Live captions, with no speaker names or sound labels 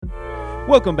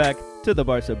Welcome back to the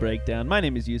Barca Breakdown. My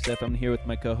name is Youssef. I'm here with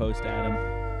my co-host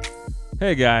Adam.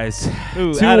 Hey guys,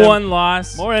 Ooh, 2-1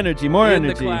 loss. More energy. in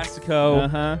The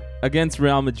Clasico against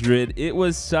Real Madrid. It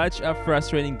was such a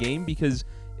frustrating game because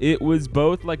it was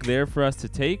both like there for us to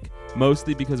take,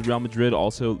 mostly because Real Madrid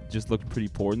also just looked pretty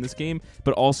poor in this game,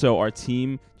 but also our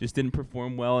team just didn't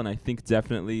perform well, and I think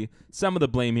definitely some of the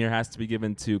blame here has to be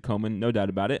given to Koeman, no doubt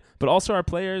about it, but also our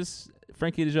players,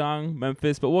 Frankie de Jong,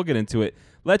 Memphis, but we'll get into it.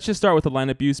 Let's just start with the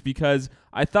lineup use because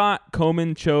I thought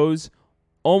Koeman chose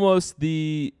almost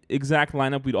the exact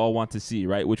lineup we'd all want to see,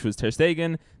 right? Which was Ter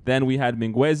Stegen. Then we had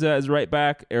Mingueza as right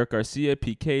back, Eric Garcia,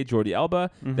 Piqué, Jordi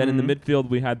Alba. Then in the midfield,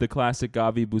 we had the classic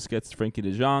Gavi, Busquets, Frankie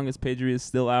de Jong as Pedri is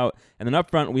still out. And then up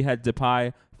front, we had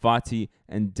Depay, Fati,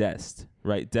 and Dest,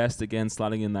 right? Dest, again,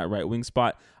 slotting in that right wing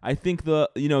spot. I think the,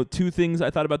 two things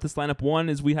I thought about this lineup. One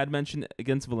is we had mentioned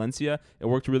against Valencia, it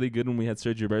worked really good when we had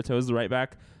Sergio Roberto as the right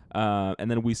back. And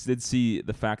then we did see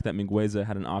the fact that Mingueza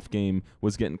had an off game,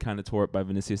 was getting kind of tore up by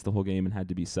Vinicius the whole game and had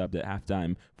to be subbed at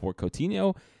halftime for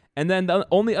Coutinho. And then the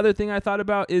only other thing I thought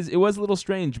about is it was a little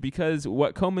strange because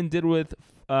what Koeman did with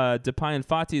Depay and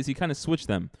Fati is he kind of switched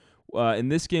them. In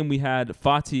this game, we had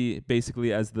Fati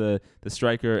basically as the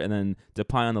striker and then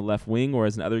Depay on the left wing,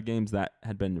 whereas in other games that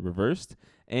had been reversed.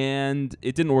 And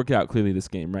it didn't work out clearly this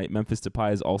game, right? Memphis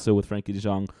Depay is also with Frankie de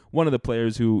Jong, one of the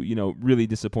players who, really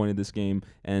disappointed this game.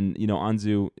 And,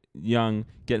 Ansu, young,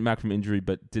 getting back from injury,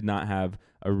 but did not have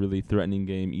a really threatening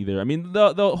game either. I mean,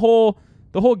 the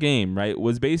whole game, right,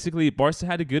 was basically Barca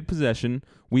had a good possession.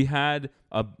 We had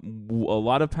a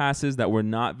lot of passes that were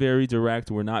not very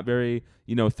direct, were not very,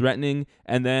 threatening.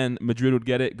 And then Madrid would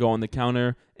get it, go on the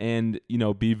counter, and,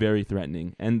 be very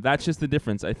threatening. And that's just the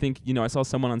difference. I think, I saw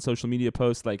someone on social media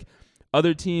post, like,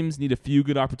 other teams need a few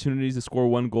good opportunities to score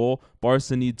one goal.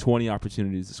 Barca need 20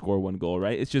 opportunities to score one goal,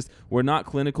 right? It's just we're not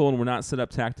clinical and we're not set up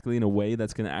tactically in a way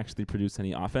that's going to actually produce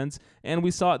any offense. And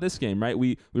we saw it this game, right?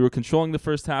 We were controlling the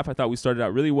first half. I thought we started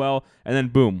out really well. And then,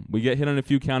 boom, we get hit on a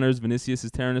few counters. Vinicius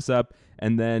is tearing us up.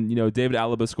 And then, David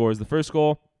Alaba scores the first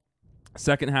goal.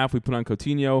 Second half, we put on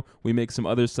Coutinho. We make some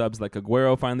other subs, like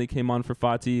Aguero finally came on for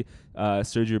Fati,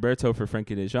 Sergio Roberto for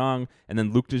Frankie de Jong, and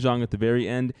then Luke de Jong at the very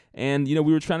end. And, we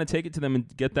were trying to take it to them and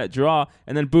get that draw.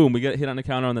 And then, boom, we get hit on a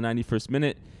counter on the 91st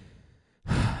minute.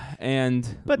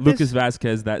 And Lucas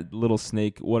Vazquez, that little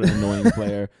snake, what an annoying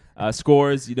player,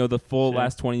 scores. The full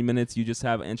last 20 minutes, you just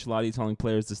have Ancelotti telling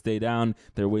players to stay down.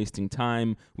 They're wasting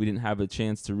time. We didn't have a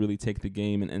chance to really take the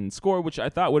game and score, which I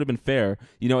thought would have been fair.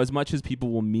 As much as people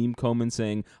will meme Koeman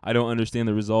saying, I don't understand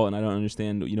the result and I don't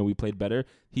understand, we played better.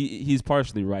 He's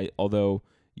partially right, although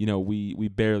we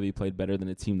barely played better than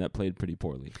a team that played pretty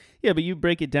poorly. Yeah, but you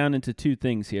break it down into two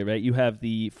things here, right? You have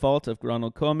the fault of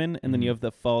Ronald Koeman, and then you have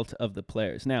the fault of the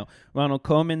players. Now, Ronald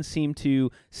Koeman seemed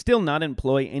to still not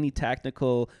employ any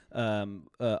tactical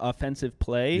offensive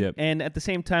play, and at the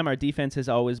same time, our defense has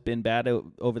always been bad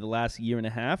over the last year and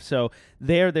a half. So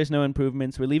there's no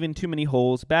improvements. We're leaving too many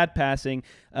holes, bad passing,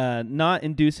 not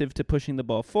inducive to pushing the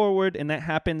ball forward, and that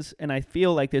happens. And I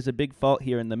feel like there's a big fault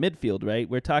here in the midfield, right?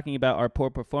 We're talking about our poor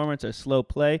performance, our slow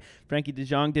play. Frankie de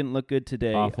Jong didn't look good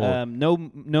today.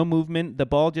 No movement. The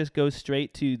ball just goes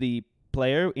straight to the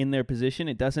player in their position.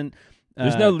 It doesn't.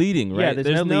 There's no leading, right? Yeah,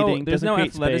 there's no leading. There's no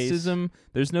athleticism. Space.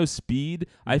 There's no speed.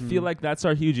 I feel like that's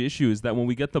our huge issue is that when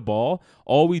we get the ball,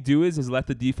 all we do is let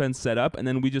the defense set up, and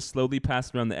then we just slowly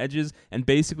pass around the edges and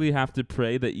basically have to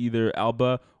pray that either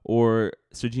Alba or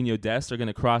Serginho Dest are going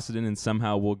to cross it in and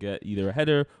somehow we'll get either a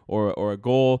header or a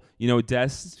goal.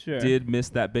 Dest did miss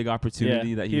that big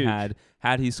opportunity that he had.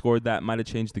 Had he scored that, might have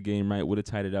changed the game, right? Would have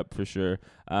tied it up for sure.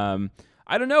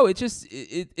 I don't know. It just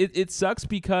it sucks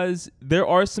because there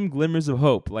are some glimmers of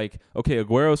hope. Like, okay,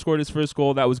 Aguero scored his first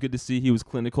goal. That was good to see. He was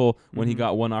clinical when he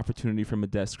got one opportunity from a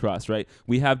Dest cross, right?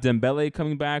 We have Dembele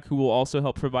coming back who will also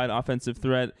help provide offensive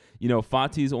threat.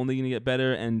 Fati's only going to get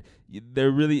better, and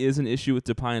there really is an issue with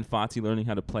Depay and Fati learning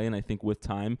how to play, and I think with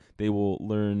time they will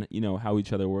learn, how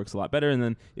each other works a lot better. And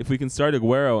then if we can start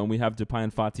Aguero and we have Depay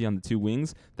and Fati on the two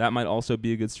wings, that might also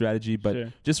be a good strategy.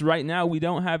 But just right now, we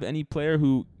don't have any player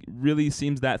who really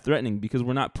seems that threatening because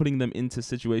we're not putting them into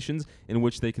situations in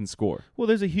which they can score. Well,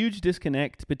 there's a huge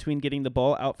disconnect between getting the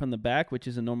ball out from the back, which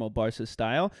is a normal Barca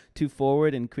style, to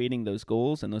forward and creating those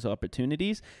goals and those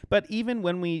opportunities. But even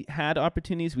when we had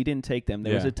opportunities, we didn't take them.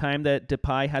 There was a time that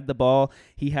Depay had the ball.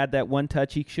 He had that one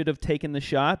touch. He should have taken the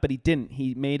shot, but he didn't.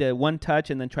 He made a one touch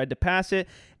and then tried to pass it.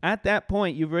 At that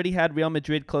point, you've already had Real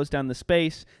Madrid close down the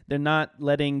space. They're not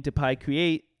letting Depay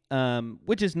create,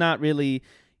 which is not really...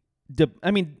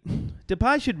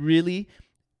 Depay should really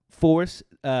force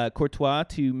Courtois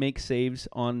to make saves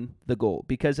on the goal,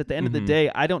 because at the end of the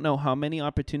day, I don't know how many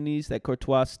opportunities that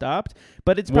Courtois stopped,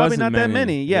 but it's probably not that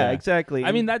many. Yeah, exactly.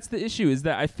 I mean, that's the issue, is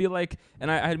that I feel like, and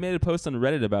I had made a post on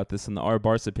Reddit about this on the Our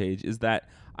Barca page, is that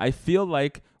I feel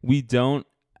like we don't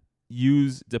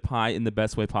use Depay in the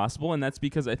best way possible, and that's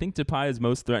because I think Depay is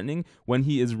most threatening when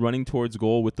he is running towards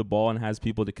goal with the ball and has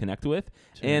people to connect with.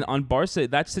 Sure. And on Barca,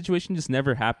 that situation just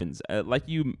never happens. Like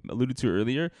you alluded to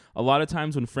earlier, a lot of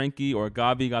times when Frankie or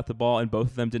Gavi got the ball and both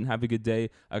of them didn't have a good day,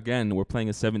 again, we're playing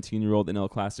a 17-year-old in El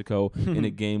Clasico in a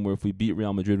game where if we beat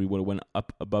Real Madrid, we would have went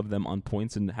up above them on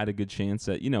points and had a good chance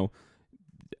at,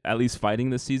 at least fighting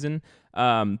this season.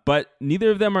 But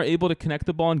neither of them are able to connect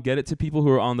the ball and get it to people who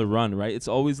are on the run, right? It's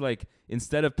always like,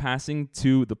 instead of passing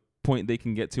to the point they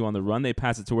can get to on the run, they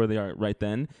pass it to where they are right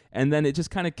then. And then it just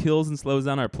kind of kills and slows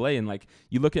down our play. And like,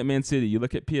 you look at Man City, you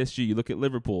look at PSG, you look at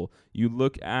Liverpool, you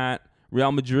look at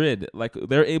Real Madrid, like,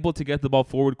 they're able to get the ball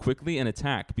forward quickly and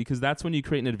attack, because that's when you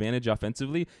create an advantage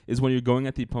offensively, is when you're going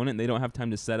at the opponent and they don't have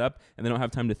time to set up and they don't have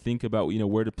time to think about,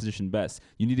 where to position best.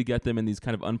 You need to get them in these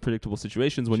kind of unpredictable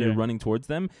situations when you're running towards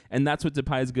them, and that's what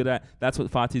Depay is good at. That's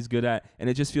what Fati's good at, and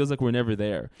it just feels like we're never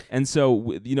there. And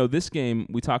so, this game,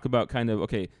 we talk about kind of,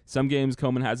 okay, some games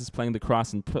Koeman has us playing the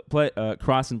cross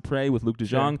and pray with Luc de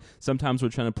Jong. Sometimes we're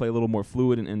trying to play a little more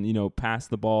fluid and pass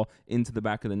the ball into the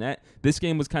back of the net. This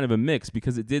game was kind of a mix,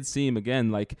 because it did seem, again,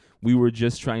 like we were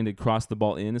just trying to cross the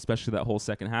ball in, especially that whole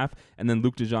second half. And then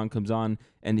Luc de Jong comes on,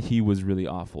 and he was really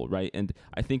awful, right? And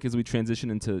I think as we transition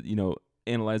into,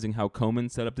 analyzing how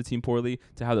Koeman set up the team poorly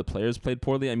to how the players played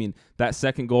poorly, I mean, that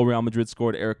second goal Real Madrid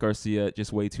scored, Eric Garcia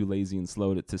just way too lazy and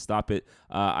slow to stop it.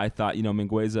 I thought,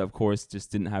 Mingueza, of course,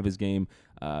 just didn't have his game.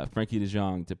 Frankie de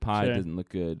Jong, Depay didn't look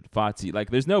good. Fati, like,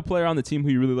 there's no player on the team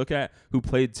who you really look at who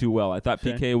played too well. I thought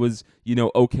Piqué was,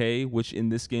 okay, which in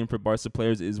this game for Barca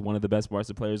players is one of the best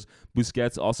Barca players.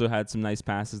 Busquets also had some nice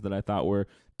passes that I thought were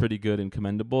pretty good and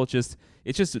commendable. It's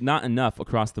just not enough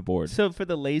across the board. So for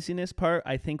the laziness part,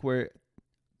 I think we're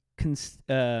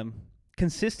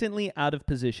consistently out of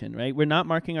position, right? We're not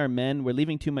marking our men. We're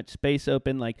leaving too much space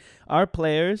open. Like, our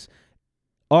players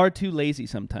are too lazy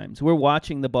sometimes. We're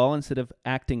watching the ball instead of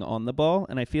acting on the ball.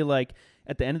 And I feel like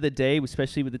at the end of the day,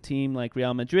 especially with a team like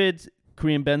Real Madrid,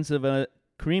 Karim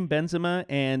Benzema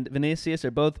and Vinicius are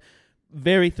both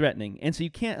very threatening. And so you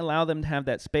can't allow them to have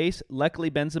that space. Luckily,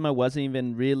 Benzema wasn't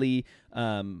even really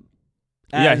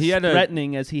he had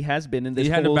threatening as he has been in this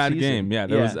whole season. He had a bad game. Yeah,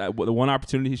 there was the one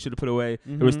opportunity he should have put away.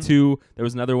 Mm-hmm. There was two. There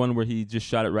was another one where he just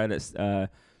shot it right at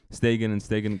Stegen, and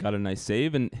Stegen got a nice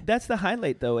save. And that's the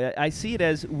highlight, though. I see it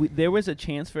as there was a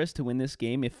chance for us to win this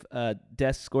game if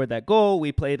Dest scored that goal.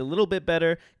 We played a little bit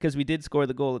better because we did score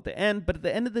the goal at the end. But at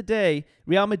the end of the day,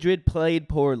 Real Madrid played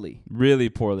poorly. Really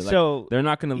poorly. So they're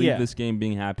not going to leave this game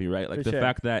being happy, right? Like the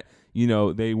fact that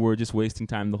they were just wasting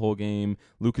time the whole game.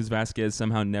 Lucas Vazquez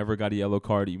somehow never got a yellow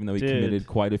card, even though he committed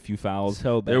quite a few fouls.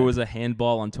 So bad. There was a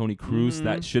handball on Toni Kroos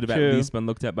that should have at least been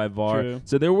looked at by VAR. True.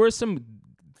 So there were some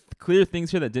clear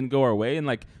things here that didn't go our way, and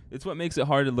it's what makes it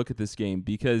hard to look at this game,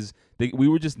 because we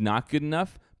were just not good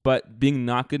enough. But being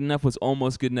not good enough was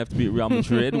almost good enough to beat Real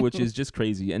Madrid, which is just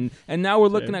crazy. And now we're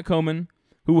looking at Koeman,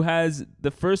 who has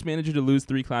the first manager to lose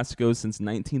 3 Clásicos since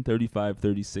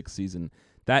 1935-36 season.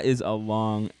 That is a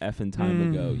long effing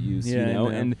time ago,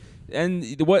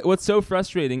 And what's so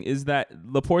frustrating is that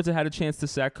Laporta had a chance to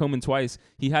sack Koeman twice.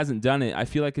 He hasn't done it. I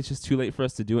feel like it's just too late for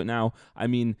us to do it now. I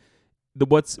mean,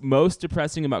 what's most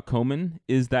depressing about Koeman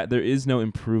is that there is no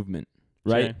improvement,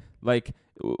 right? Sure. Like,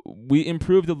 we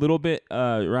improved a little bit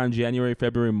around January,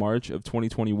 February, March of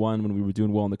 2021 when we were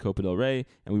doing well in the Copa del Rey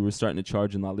and we were starting to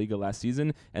charge in La Liga last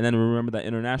season. And then remember that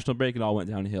international break, it all went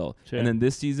downhill. Sure. And then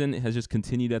this season it has just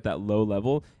continued at that low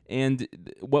level. And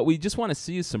what we just want to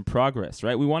see is some progress,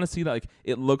 right? We want to see that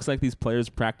it looks like these players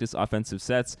practice offensive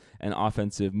sets and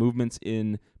offensive movements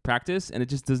in practice, and it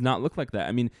just does not look like that.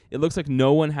 I mean, it looks like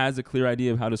no one has a clear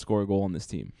idea of how to score a goal on this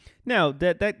team. No,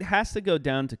 that has to go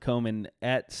down to Koeman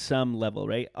at some level,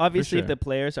 right? Obviously, if the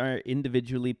players are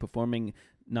individually performing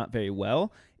not very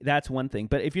well, that's one thing.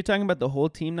 But if you're talking about the whole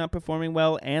team not performing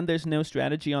well and there's no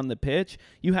strategy on the pitch,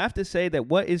 you have to say that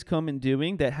what is Koeman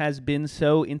doing that has been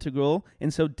so integral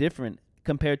and so different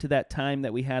compared to that time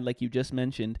that we had, like you just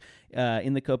mentioned,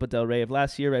 in the Copa del Rey of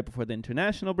last year, right before the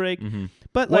international break. Mm-hmm.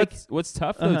 But what's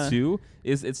tough though too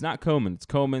is it's not Koeman. It's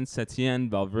Koeman, Setien,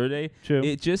 Valverde. True.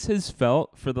 It just has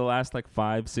felt for the last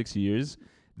 5-6 years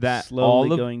that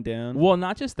slowly going down. Well,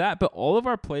 not just that, but all of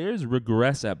our players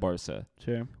regress at Barca.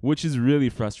 Sure. Which is really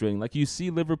frustrating. Like, you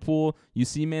see Liverpool, you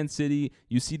see Man City,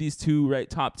 you see these two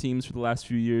top teams for the last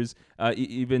few years,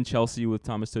 even Chelsea with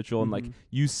Thomas Tuchel, and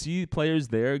you see players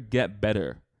there get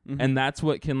better. And that's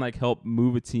what can like help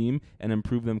move a team and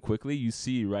improve them quickly. You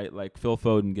see, right, like Phil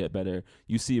Foden get better.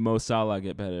 You see Mo Salah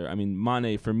get better. I mean,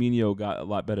 Mane, Firmino got a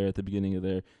lot better at the beginning of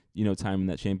their time in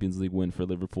that Champions League win for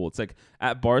Liverpool. It's like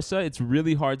at Barca, it's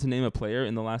really hard to name a player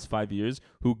in the last 5 years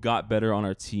who got better on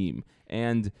our team.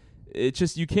 And it's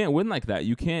just, you can't win like that.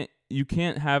 You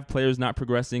can't have players not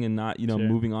progressing and not,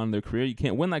 moving on in their career. You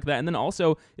can't win like that. And then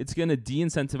also, it's going to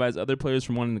de-incentivize other players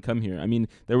from wanting to come here. I mean,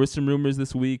 there were some rumors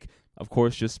this week, of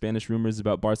course, just Spanish rumors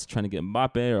about Barca trying to get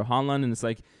Mbappe or Haaland. And it's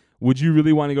like, would you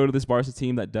really want to go to this Barca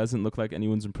team that doesn't look like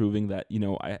anyone's improving, that,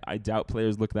 I doubt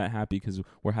players look that happy because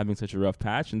we're having such a rough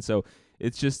patch. And so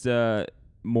it's just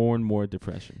more and more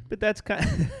depression. But that's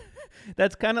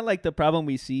kind of like the problem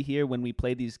we see here when we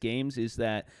play these games, is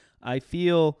that I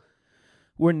feel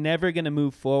we're never going to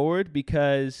move forward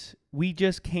because we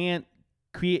just can't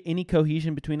create any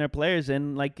cohesion between our players,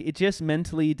 and like it's just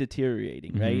mentally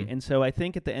deteriorating, right? And so I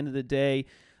think at the end of the day,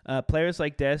 players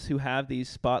like Des who have these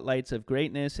spotlights of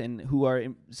greatness and who are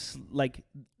like,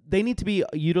 they need to be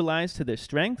utilized to their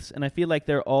strengths, and I feel like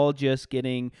they're all just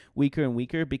getting weaker and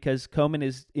weaker because Koeman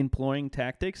is employing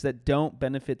tactics that don't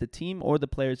benefit the team or the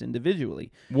players individually.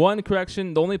 One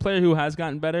correction, the only player who has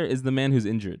gotten better is the man who's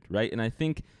injured, right? And I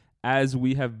think as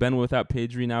we have been without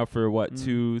Pedri now for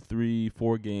 2, 3,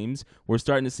 4 games, we're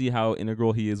starting to see how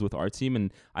integral he is with our team,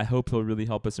 and I hope he'll really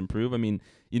help us improve. I mean,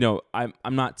 I'm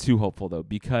not too hopeful though,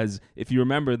 because if you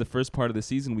remember the first part of the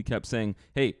season, we kept saying,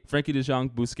 hey, Frankie de Jong,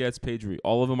 Busquets, Pedri,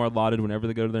 all of them are lauded whenever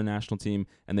they go to their national team,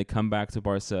 and they come back to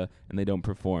Barca and they don't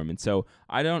perform. And so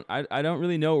I don't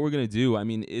really know what we're gonna do. I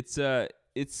mean, it's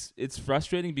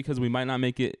frustrating because we might not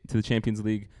make it to the Champions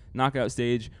League knockout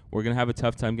stage. We're gonna have a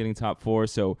tough time getting top 4,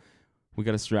 so we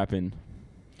got to strap in.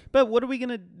 But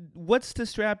what's to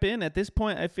strap in? At this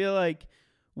point, I feel like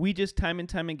we just time and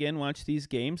time again watch these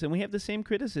games and we have the same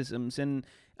criticisms. And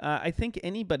I think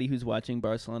anybody who's watching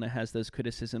Barcelona has those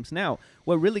criticisms. Now,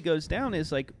 what really goes down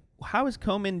is like, how is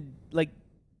Koeman like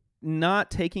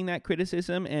not taking that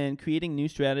criticism and creating new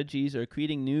strategies or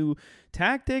creating new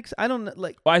tactics? I don't know.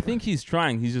 Like, well, I think he's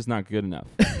trying. He's just not good enough.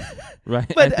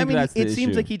 Right. But I mean, it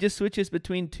seems like he just switches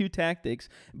between two tactics,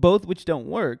 both which don't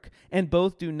work and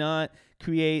both do not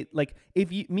create, like, if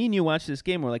me and you watch this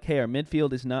game, we're like, hey, our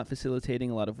midfield is not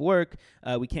facilitating a lot of work.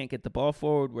 We can't get the ball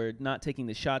forward. We're not taking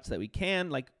the shots that we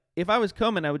can. Like, if I was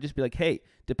Koeman, I would just be like, hey,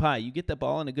 Depay, you get the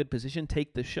ball in a good position,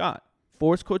 take the shot.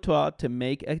 Force Courtois to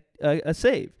make a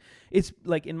save. It's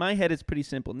like, in my head, it's pretty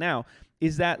simple. Now,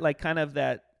 is that like kind of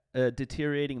that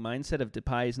deteriorating mindset of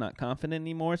Depay is not confident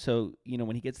anymore? So,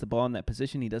 when he gets the ball in that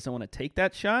position, he doesn't want to take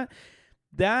that shot.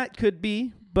 That could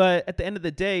be, but at the end of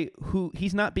the day,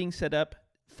 he's not being set up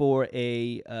for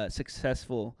a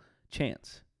successful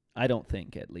chance. I don't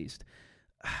think, at least.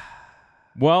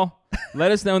 Well,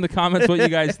 let us know in the comments what you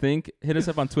guys think. Hit us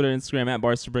up on Twitter, Instagram at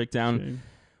Barca Breakdown. Sure.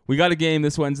 We got a game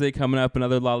this Wednesday coming up,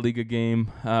 another La Liga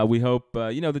game. We hope,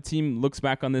 the team looks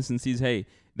back on this and sees, hey,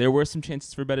 there were some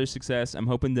chances for better success. I'm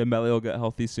hoping Dembele will get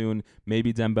healthy soon.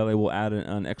 Maybe Dembele will add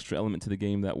an extra element to the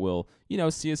game that will,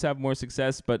 see us have more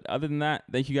success. But other than that,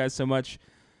 thank you guys so much.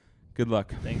 Good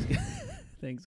luck. Thanks. Thanks.